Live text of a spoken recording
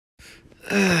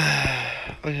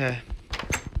Okay.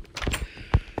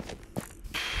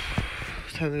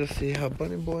 It's time to go see how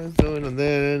Bunnyboy is doing, and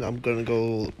then I'm gonna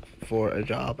go for a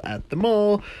job at the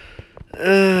mall.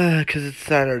 Cause it's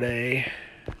Saturday.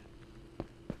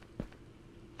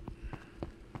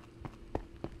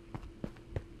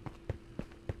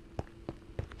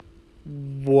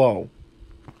 Whoa.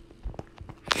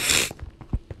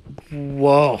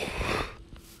 Whoa.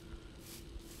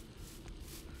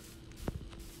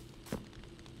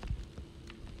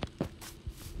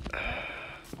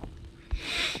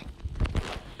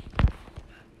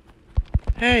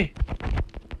 Hey,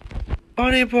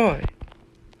 Bunnyboy.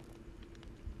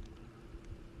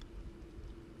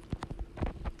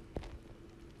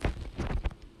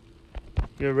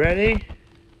 You ready?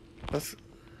 Let's.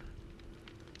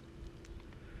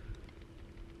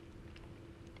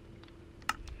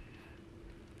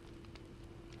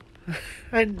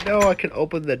 I know I can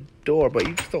open the door, but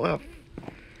you just don't have.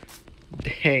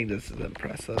 Dang, this is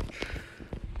impressive.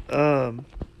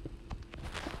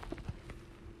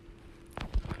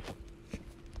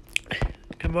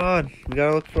 Come on, we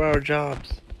gotta look for our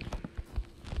jobs.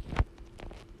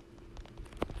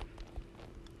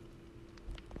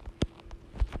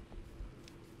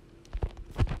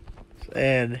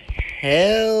 And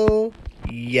hell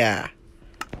yeah.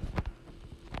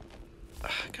 Oh,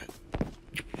 God.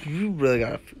 You really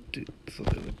gotta do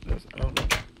something like this. I don't know.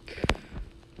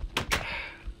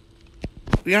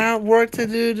 We got work to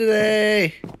do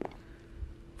today.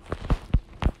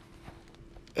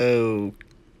 Okay.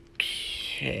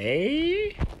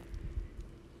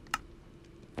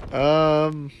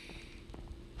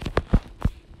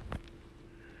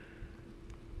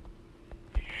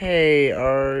 Hey,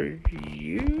 are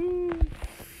you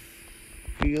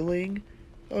feeling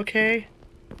okay?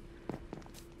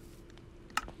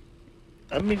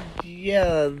 I mean,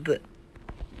 yeah,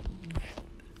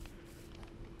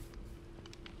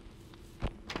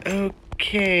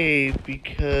 okay,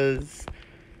 because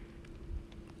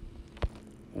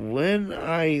when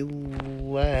I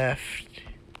left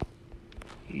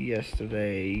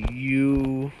yesterday,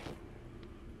 you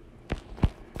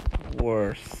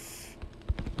were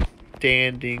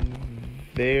standing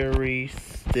very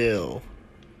still.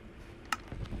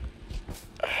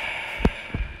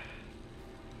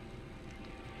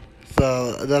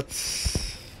 So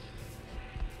that's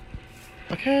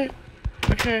okay,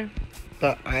 okay.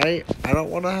 But I don't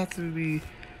want to have to be.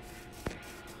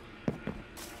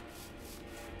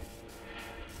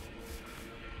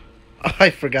 I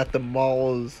forgot the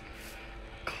mall is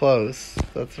close.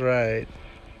 That's right.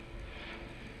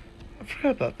 I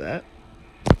forgot about that.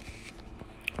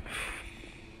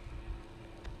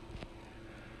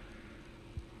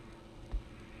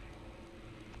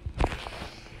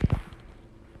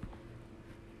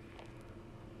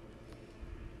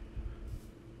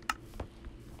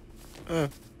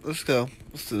 Let's go.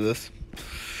 Let's do this.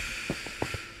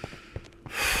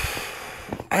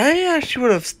 I actually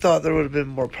would have thought there would have been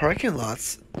more parking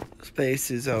lots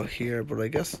spaces out here, but I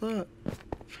guess not.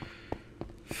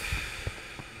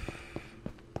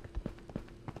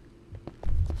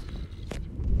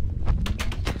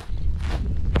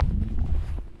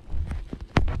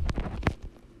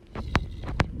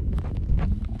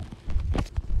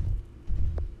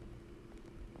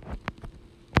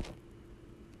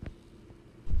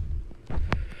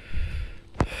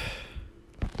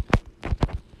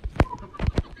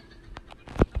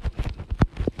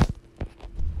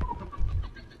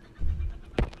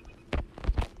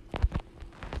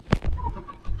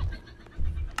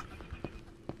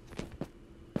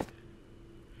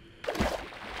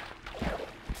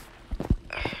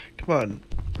 Come on.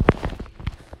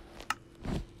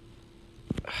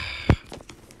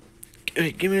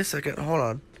 Wait, give me a second. Hold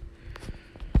on.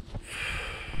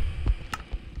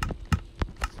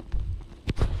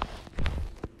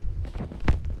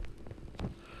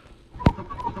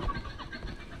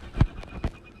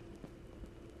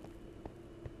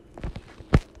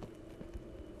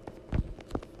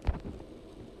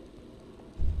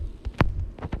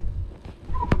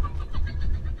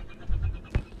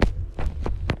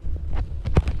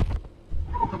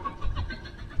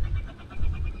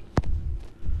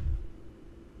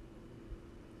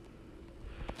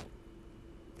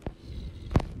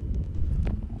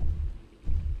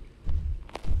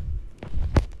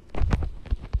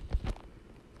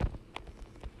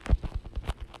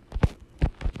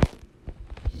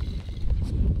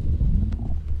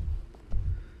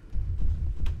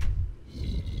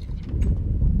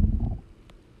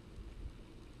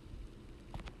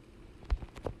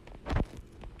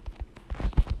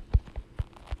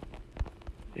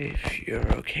 If you're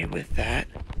okay with that.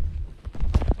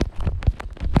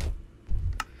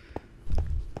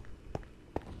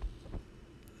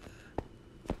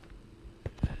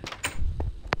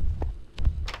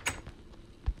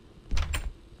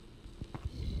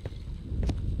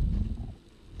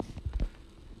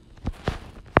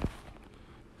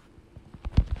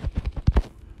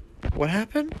 What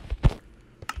happened?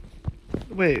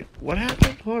 Wait, what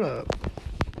happened? Hold up.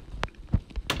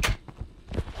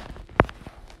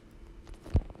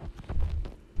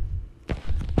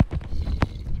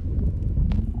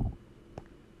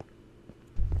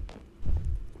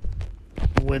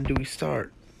 When do we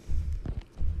start?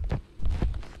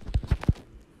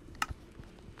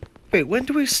 Wait, when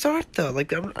do we start though?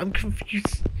 Like, I'm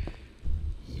confused.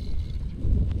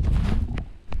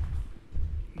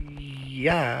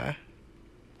 Yeah.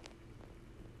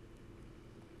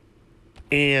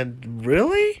 And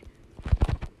really?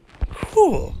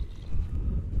 Cool.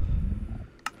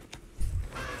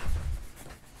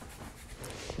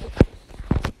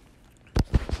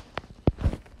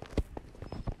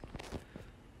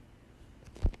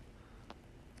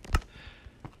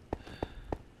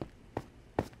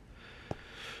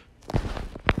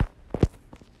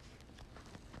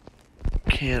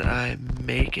 Can I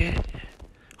make it?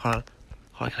 Hold on.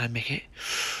 Hold on, can I make it?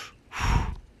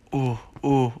 Ooh,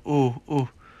 ooh, ooh, ooh.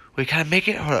 Wait, can I make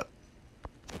it? Hold up.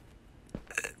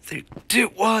 3, 2,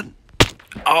 1.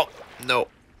 Oh, no.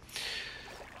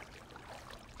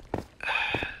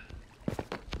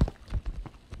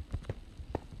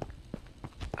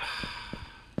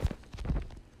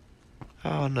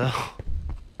 Oh, no.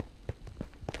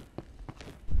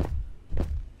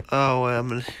 Oh,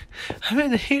 I'm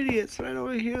an idiot, so I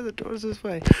don't hear the doors this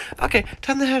way. Okay,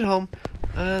 time to head home,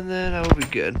 and then I will be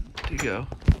good to go.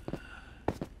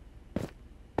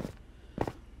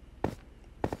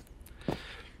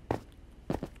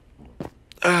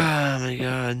 Oh my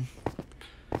god.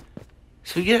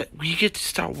 So we get to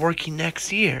start working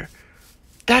next year.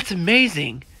 That's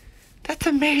amazing. That's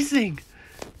amazing.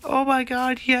 Oh my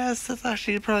god, yes, that's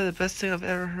actually probably the best thing I've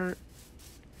ever heard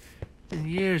in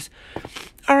years.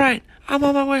 Alright, I'm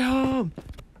on my way home.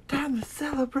 Time to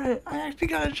celebrate. I actually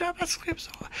got a job at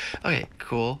Christoper. Okay,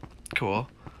 cool. Cool.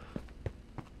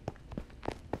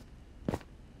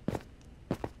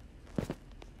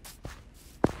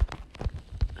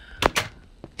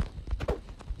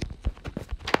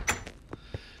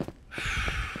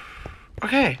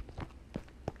 Okay.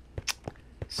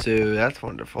 So that's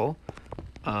wonderful.